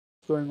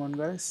going on,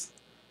 guys?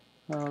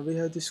 We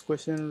have this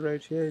question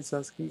right here. It's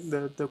asking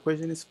the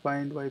question is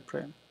find y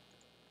prime.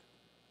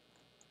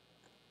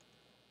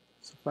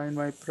 So find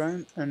y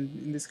prime, and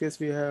in this case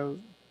we have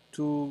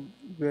two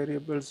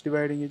variables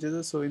dividing each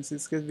other. So in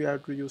this case we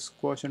have to use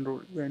quotient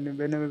rule.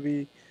 Whenever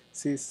we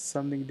see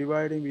something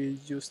dividing, we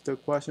use the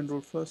quotient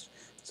rule first.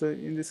 So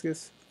in this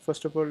case,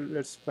 first of all,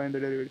 let's find the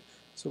derivative.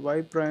 So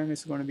y prime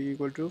is going to be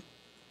equal to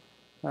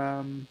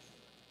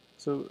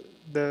so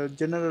the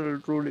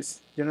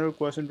general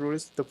quotient rule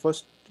is the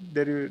first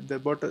derivative, the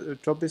bottom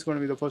top is going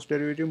to be the first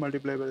derivative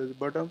multiplied by the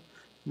bottom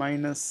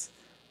minus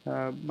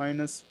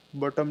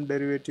bottom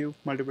derivative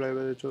multiplied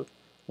by the top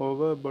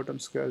over bottom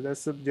square.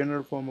 That's the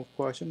general form of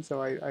quotient.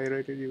 So I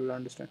write it, you will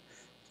understand.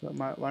 So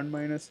 1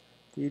 minus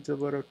e to the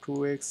power of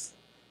 2x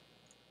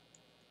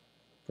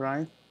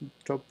prime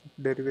top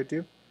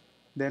derivative,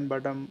 then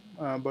bottom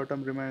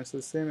remains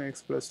the same,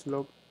 x plus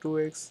log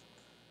 2x,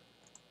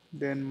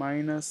 then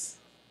minus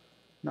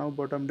now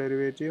bottom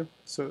derivative.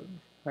 So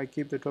I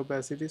keep the top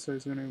as it is, so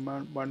it's going to be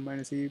 1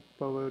 minus e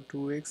power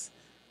 2x,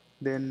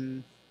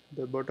 then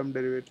the bottom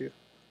derivative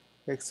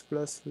x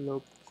plus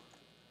log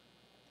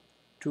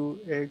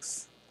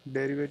 2x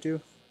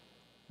derivative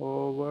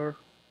over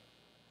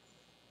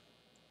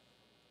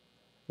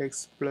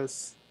x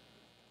plus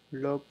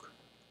log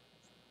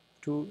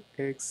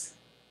 2x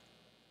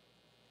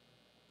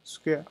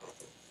square.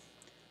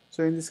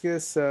 So in this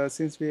case,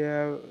 since we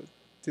have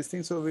this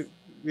thing, so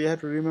we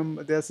have to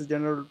remember there's a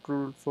general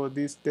rule for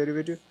this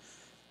derivative,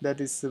 that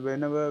is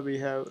whenever we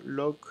have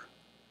log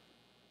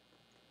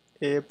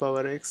a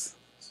power x,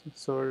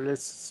 so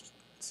let's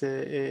say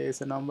a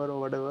is a number or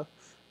whatever,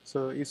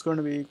 so it's going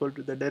to be equal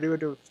to the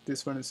derivative of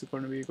this one is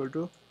going to be equal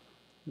to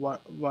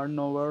 1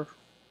 over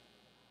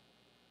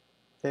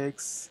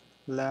x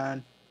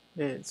ln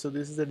a. So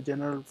this is the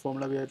general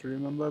formula we have to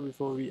remember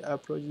before we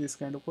approach this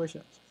kind of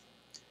questions.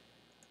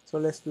 So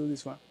let's do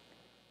this one.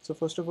 So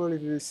first of all,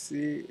 if you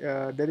see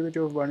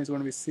derivative of 1 is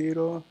going to be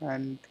 0,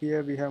 and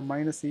here we have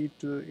minus e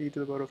to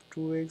the power of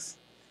 2x.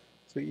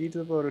 So e to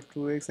the power of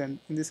 2x, and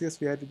in this case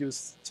we have to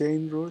use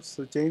chain rules.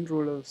 So chain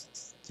rule is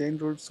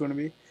going to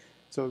be,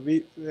 so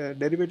we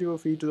derivative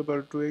of e to the power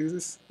of 2x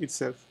is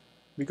itself,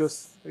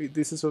 because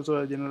this is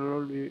also a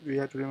general rule we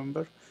have to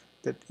remember,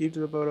 that e to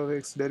the power of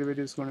x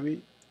derivative is going to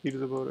be e to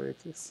the power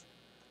of x.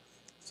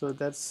 So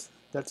that's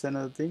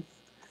another thing,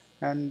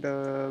 and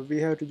we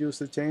have to use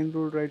the chain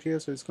rule right here.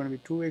 So it's going to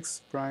be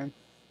 2x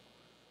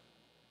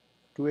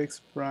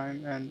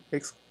prime and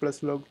x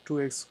plus log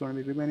 2x is going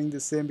to be remaining the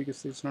same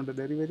because it's not a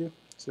derivative,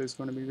 so it's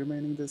going to be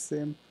remaining the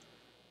same,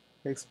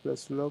 x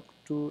plus log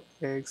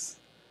 2x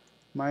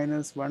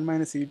minus 1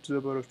 minus e to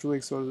the power of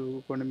 2x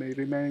also going to be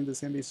remaining the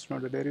same, it's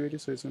not a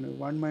derivative, so it's going to be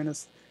 1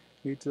 minus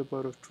e to the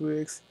power of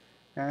 2x,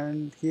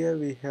 and here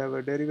we have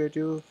a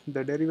derivative.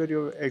 The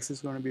derivative of x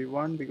is going to be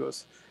 1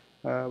 because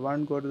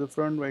 1 go to the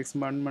front, x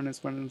 1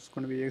 minus 1 is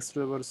going to be x to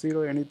the power of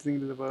 0, anything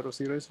to the power of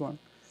 0 is 1,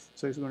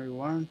 so it's going to be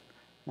 1,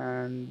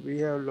 and we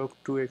have log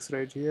 2x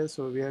right here,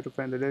 so we have to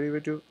find the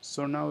derivative.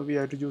 So now we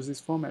have to use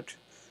this format.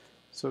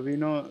 So we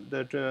know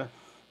that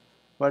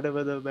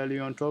whatever the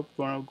value on top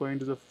going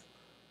to the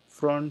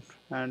front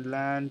and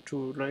ln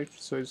 2, right?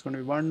 So it's going to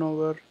be 1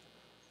 over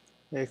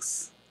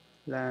x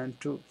ln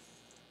 2.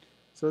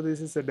 So this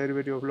is the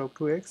derivative of log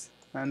 2x,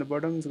 and the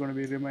bottom is going to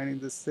be remaining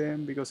the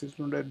same because it's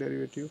not a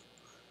derivative,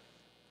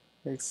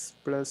 x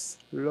plus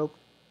log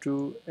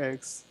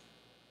 2x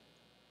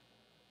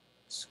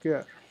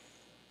square.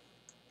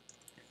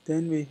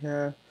 Then we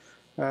have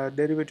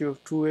derivative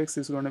of 2x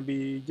is going to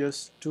be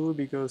just 2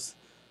 because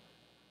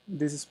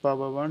this is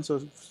power 1, so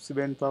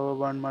when power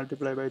 1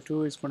 multiplied by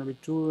 2 is going to be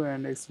 2,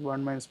 and x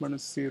 1 minus 1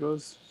 is 0,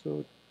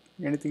 so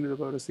anything to the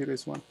power of 0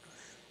 is 1.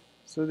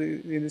 So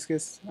in this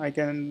case I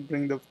can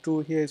bring the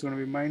 2 here, is going to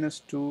be minus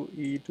 2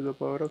 e to the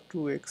power of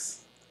 2x,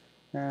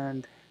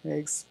 and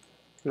x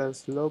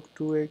plus log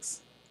 2x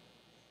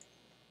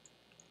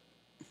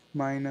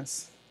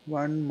minus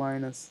 1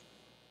 minus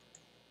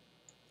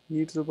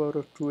e to the power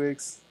of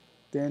 2x,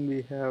 then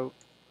we have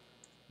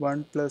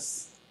 1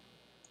 plus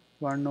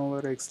 1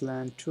 over x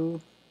ln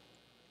 2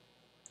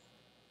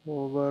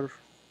 over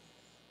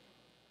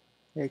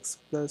x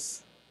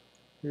plus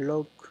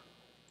log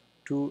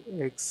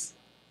 2x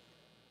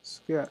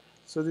square.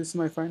 So this is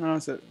my final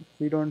answer.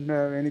 We don't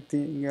have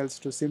anything else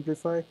to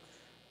simplify,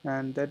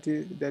 and that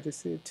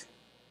is it.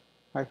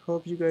 I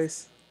hope you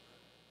guys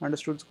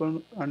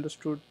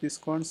understood this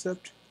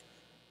concept.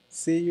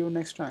 See you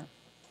next time.